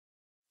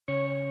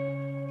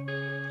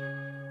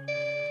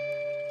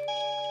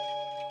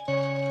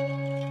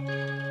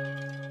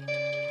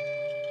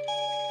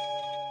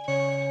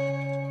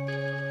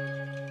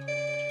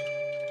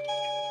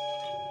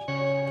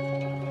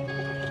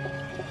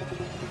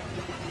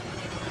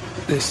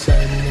They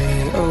sent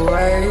me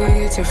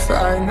away to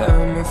find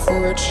them a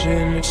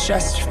fortune, a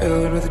chest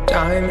filled with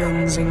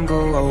diamonds and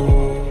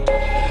gold.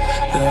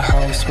 The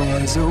house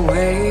was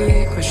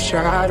awake with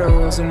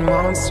shadows and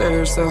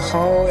monsters. The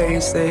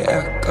hallways, they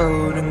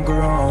echoed and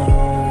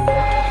groaned.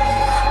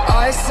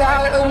 I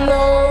sat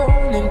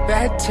alone in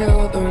bed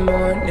till the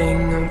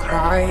morning. I'm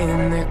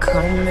crying, they're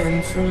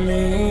coming for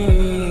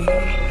me.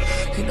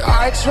 And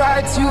I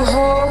tried to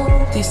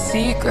hold these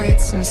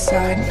secrets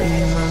inside me.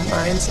 My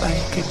mind's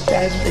like a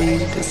deadly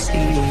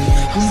disease.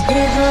 I'm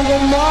bigger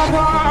than my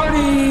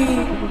body,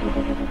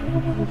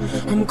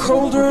 I'm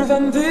colder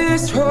than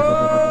this home.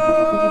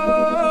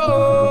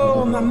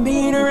 I'm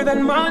meaner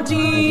than my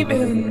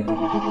demons,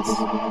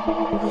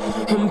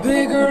 I'm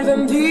bigger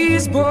than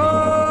these bones.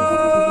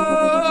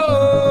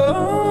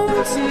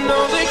 And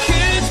all the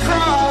kids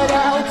cried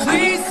out,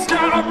 please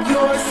stop,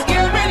 you're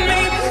scaring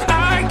me.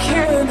 I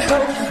can't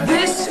help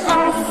this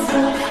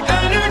awful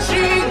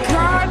energy.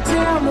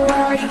 Goddamn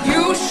right,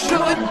 you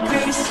should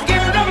be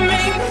scared of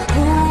me.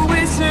 Who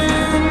is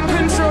in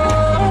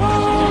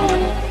control?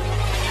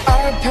 I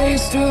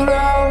paced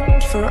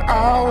around for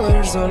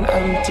hours on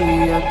empty.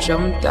 I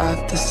jumped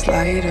at the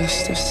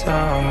slightest of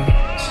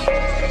sounds.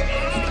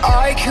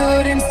 I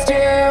couldn't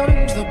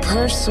stand the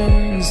person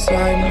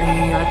inside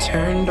me. I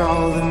turned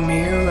all the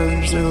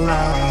mirrors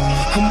around.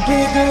 I'm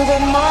bigger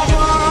than my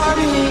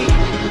body,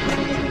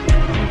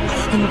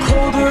 I'm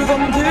colder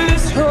than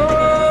this home.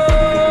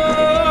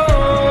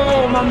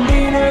 I'm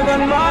meaner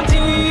than my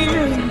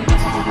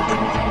demons,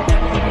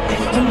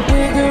 I'm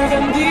bigger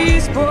than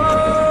these bones.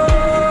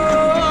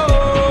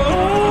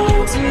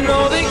 And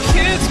all the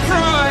kids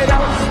cried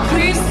out,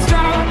 please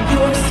stop,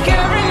 you're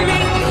scaring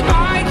me.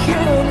 I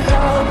can't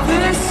help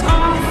this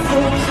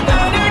awful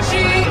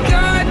energy.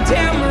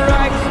 Goddamn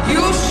right,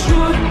 you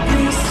should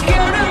be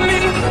scared of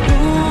me.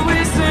 Who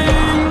is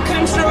in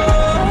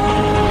control?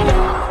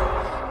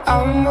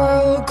 I'm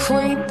well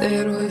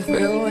acquainted with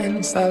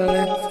villains that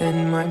live in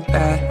my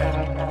bed.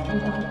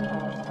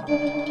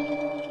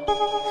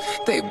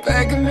 They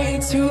beg me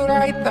to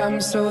write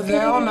them so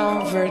they'll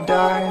never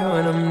die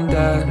when I'm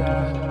dead.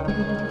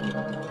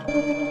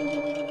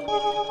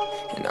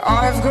 And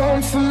I've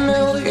grown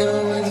familiar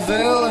with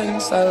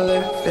villains that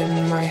live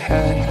in my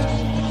head.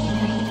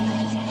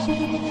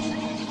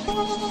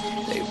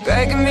 They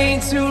beg me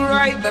to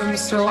write them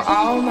so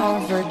I'll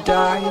never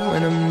die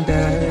when I'm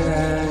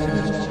dead.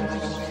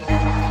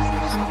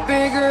 I'm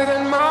bigger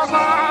than my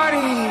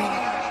body,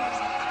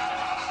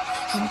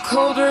 I'm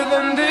colder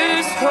than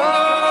this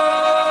home.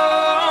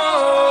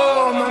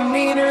 I'm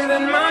meaner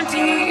than my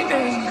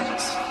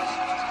demons,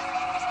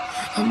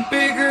 I'm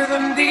bigger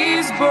than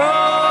these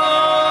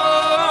bones.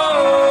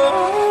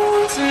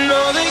 And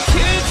all the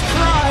kids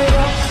cried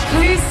out,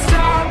 please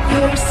stop,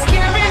 you're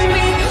scaring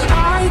me.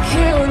 I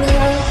can't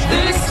help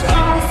this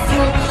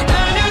awful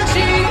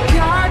energy.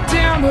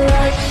 Goddamn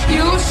right,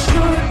 you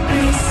should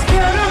be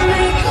scared of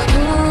me.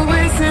 Who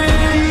is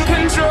in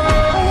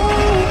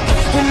control?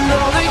 And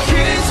all the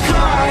kids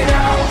cried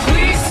out,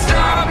 please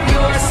stop,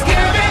 you're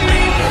scaring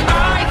me.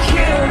 I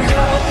can't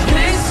help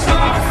this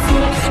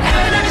awful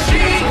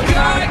energy.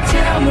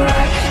 Goddamn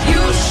right,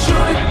 you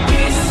should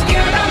be scared.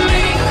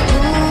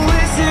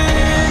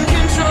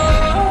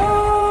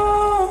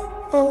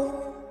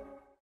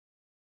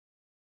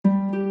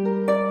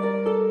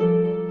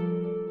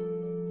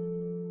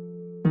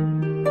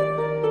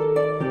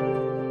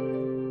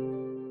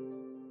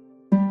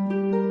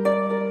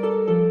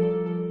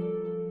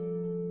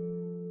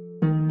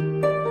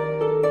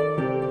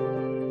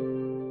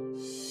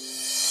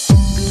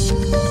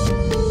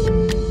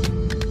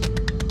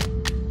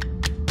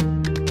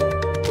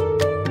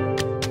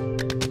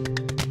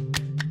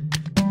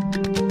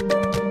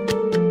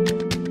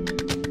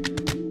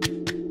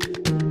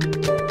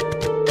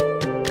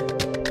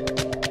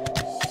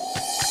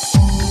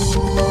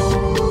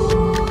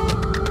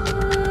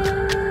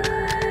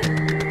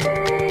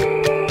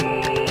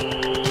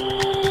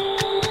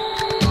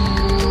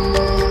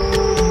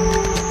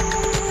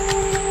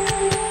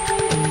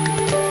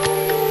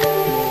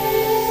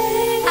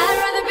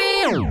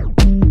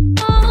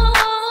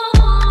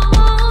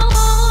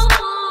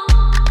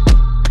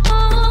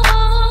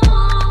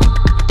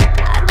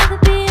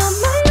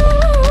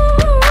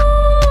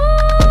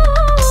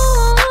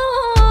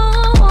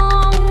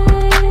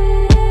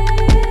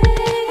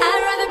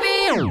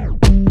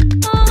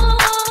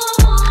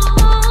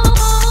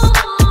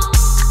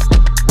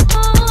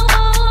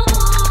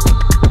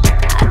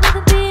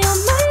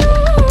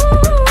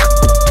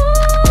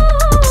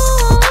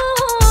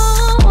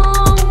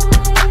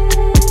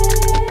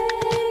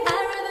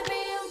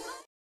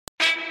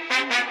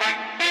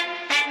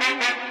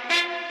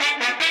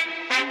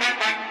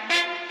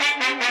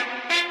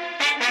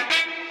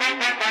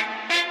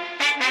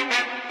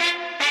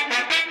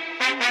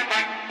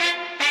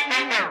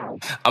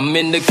 I'm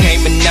in the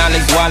Cayman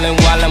Islands wildin'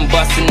 while I'm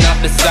bustin'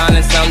 up the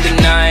silence. I'm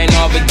denying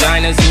all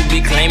vaginas who be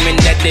claiming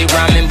that they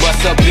rhyming.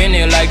 Bust up in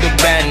it like a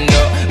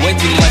bando, way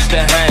too much to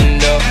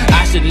handle.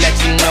 I should let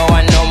you know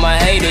I know my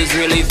haters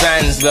really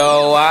fans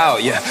though. Wow,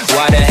 yeah,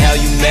 why the hell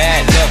you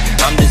mad? Look,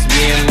 I'm just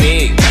being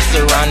me. Mess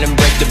around and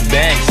break the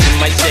bench. You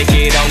might shake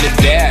it on the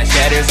dash.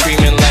 Had her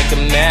screaming like a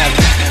mad.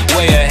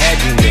 Way ahead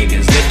you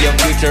niggas, live your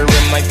future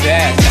in my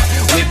past.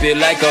 Whip it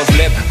like a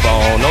flip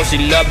phone. Oh, she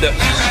loved the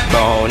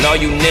bone. All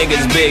you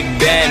niggas big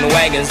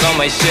bandwagons on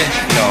my shit.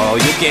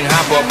 No, you can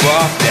hop up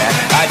off that.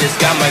 I just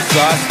got my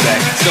sauce back.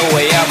 So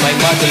way out my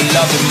mother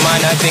loving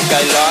mine. I think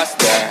I lost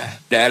that.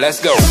 Yeah, let's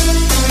go.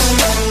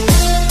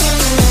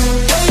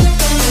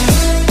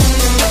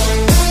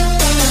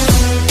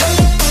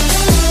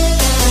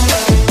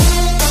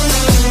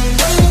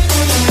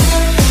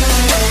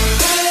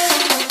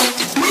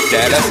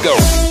 Yeah, let's go.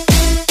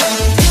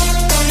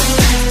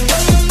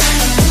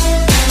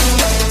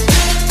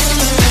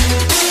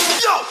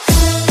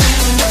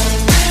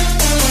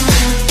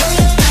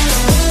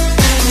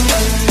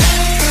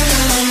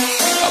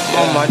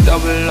 On my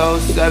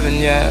 007,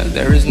 yeah,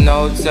 there is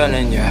no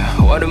telling, yeah.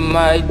 What I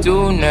might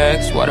do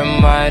next, what I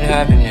might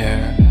have in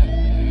here.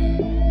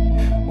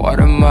 What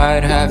I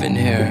might have in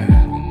here.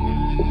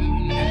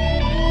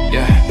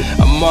 Yeah,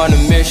 I'm on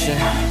a mission,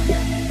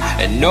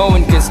 and no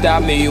one can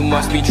stop me, you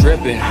must be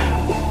tripping.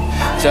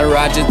 Tell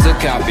Roger to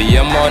copy,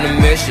 I'm on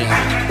a mission,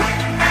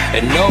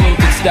 and no one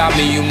can stop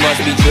me, you must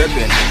be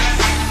tripping.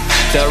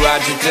 Tell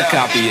Roger to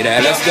copy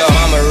that, let's go.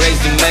 Mama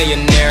raised a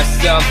millionaire,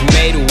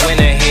 self-made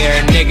winner here.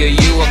 Nigga,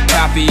 you a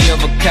copy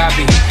of a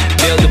copy,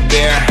 build a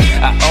bear.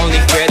 I only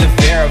fear the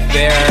fear of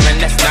fair,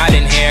 and that's not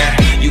in here.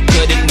 You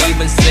couldn't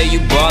even say you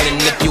ballin'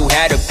 if you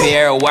had a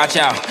pair. Watch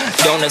out,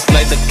 donuts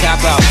like the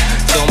cop out.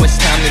 So much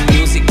time in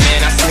music,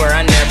 man, I swear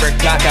I never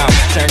clock out.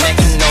 Turn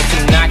next note to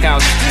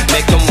knockouts,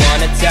 make them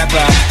wanna tap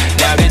out.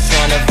 Now they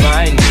tryna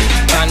find me,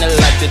 kinda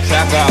like the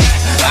trap out.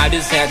 I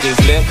just had to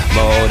flip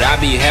mode, I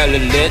be hella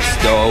lit,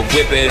 though.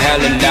 Whip it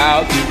hella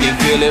loud, you can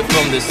feel it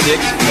from the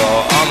 6th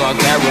floor. I'm a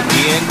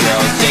Caribbean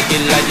girl, shake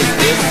it like it's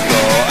disco.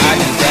 I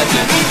just had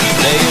to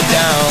lay it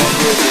down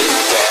with this.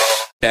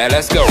 Yeah,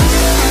 let's go.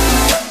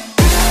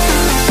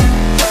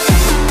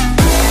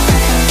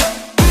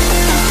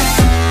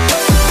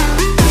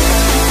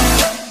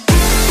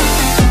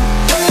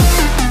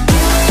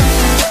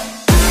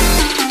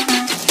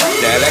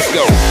 Yeah, let's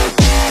go.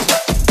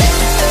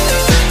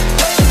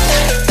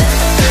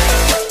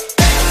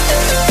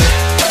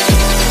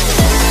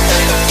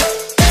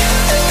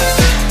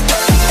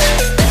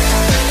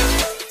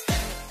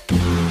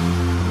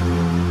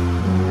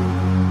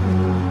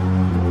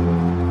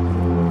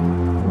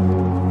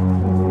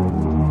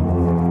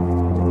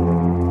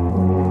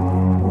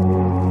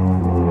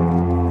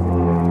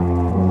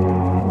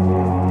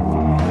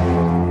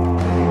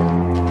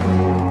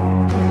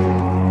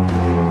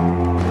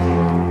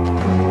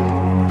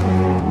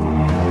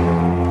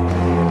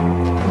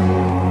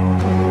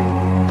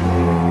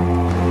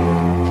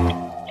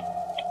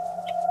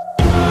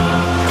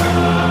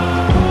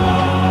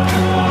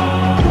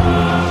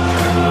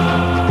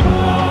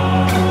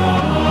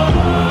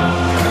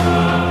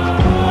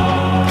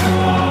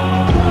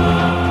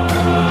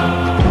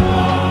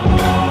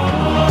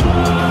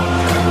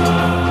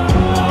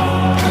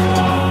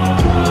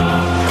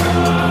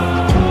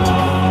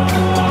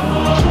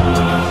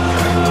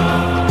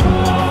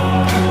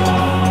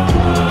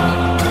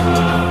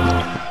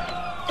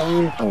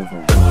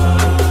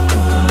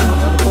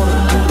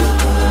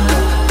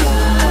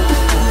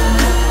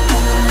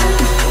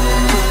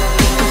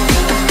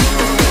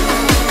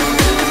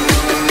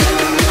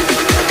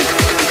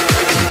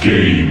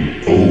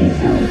 Game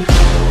over.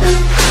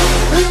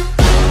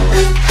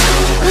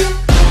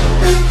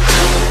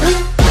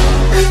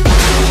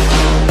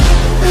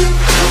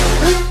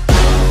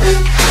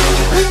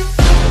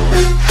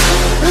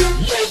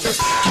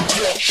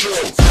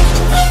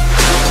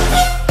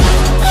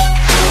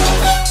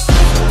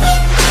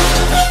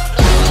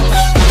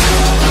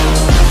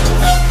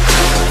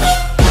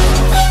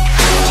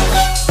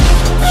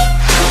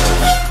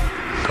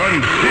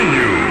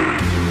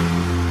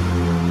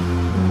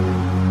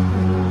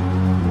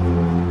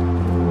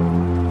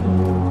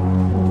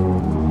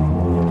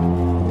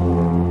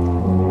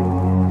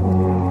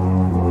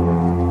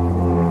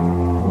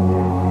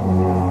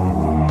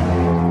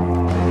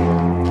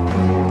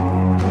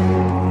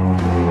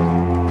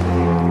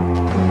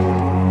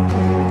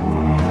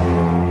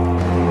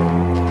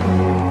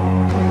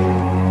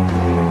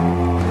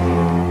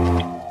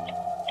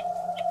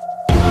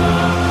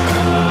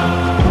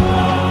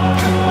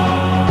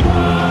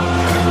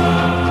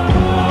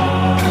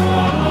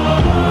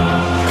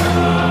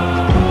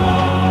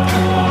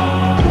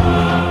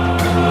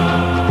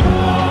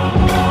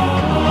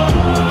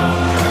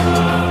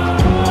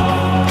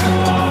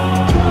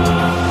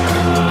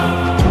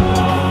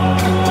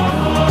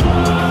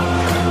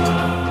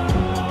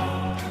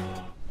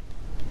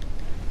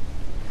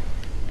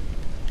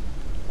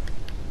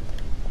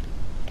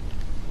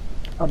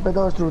 ¿Has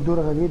pegado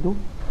estructuras aquí tú?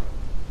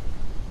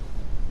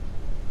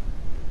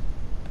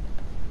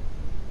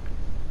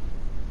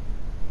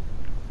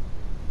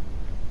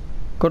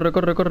 Corre,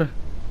 corre, corre.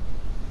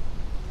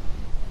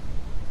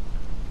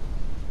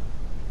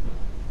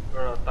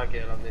 No, está aquí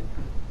delante.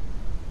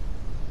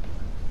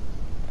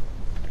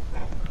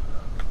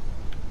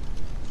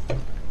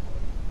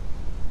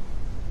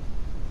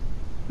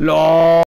 ¡Lo!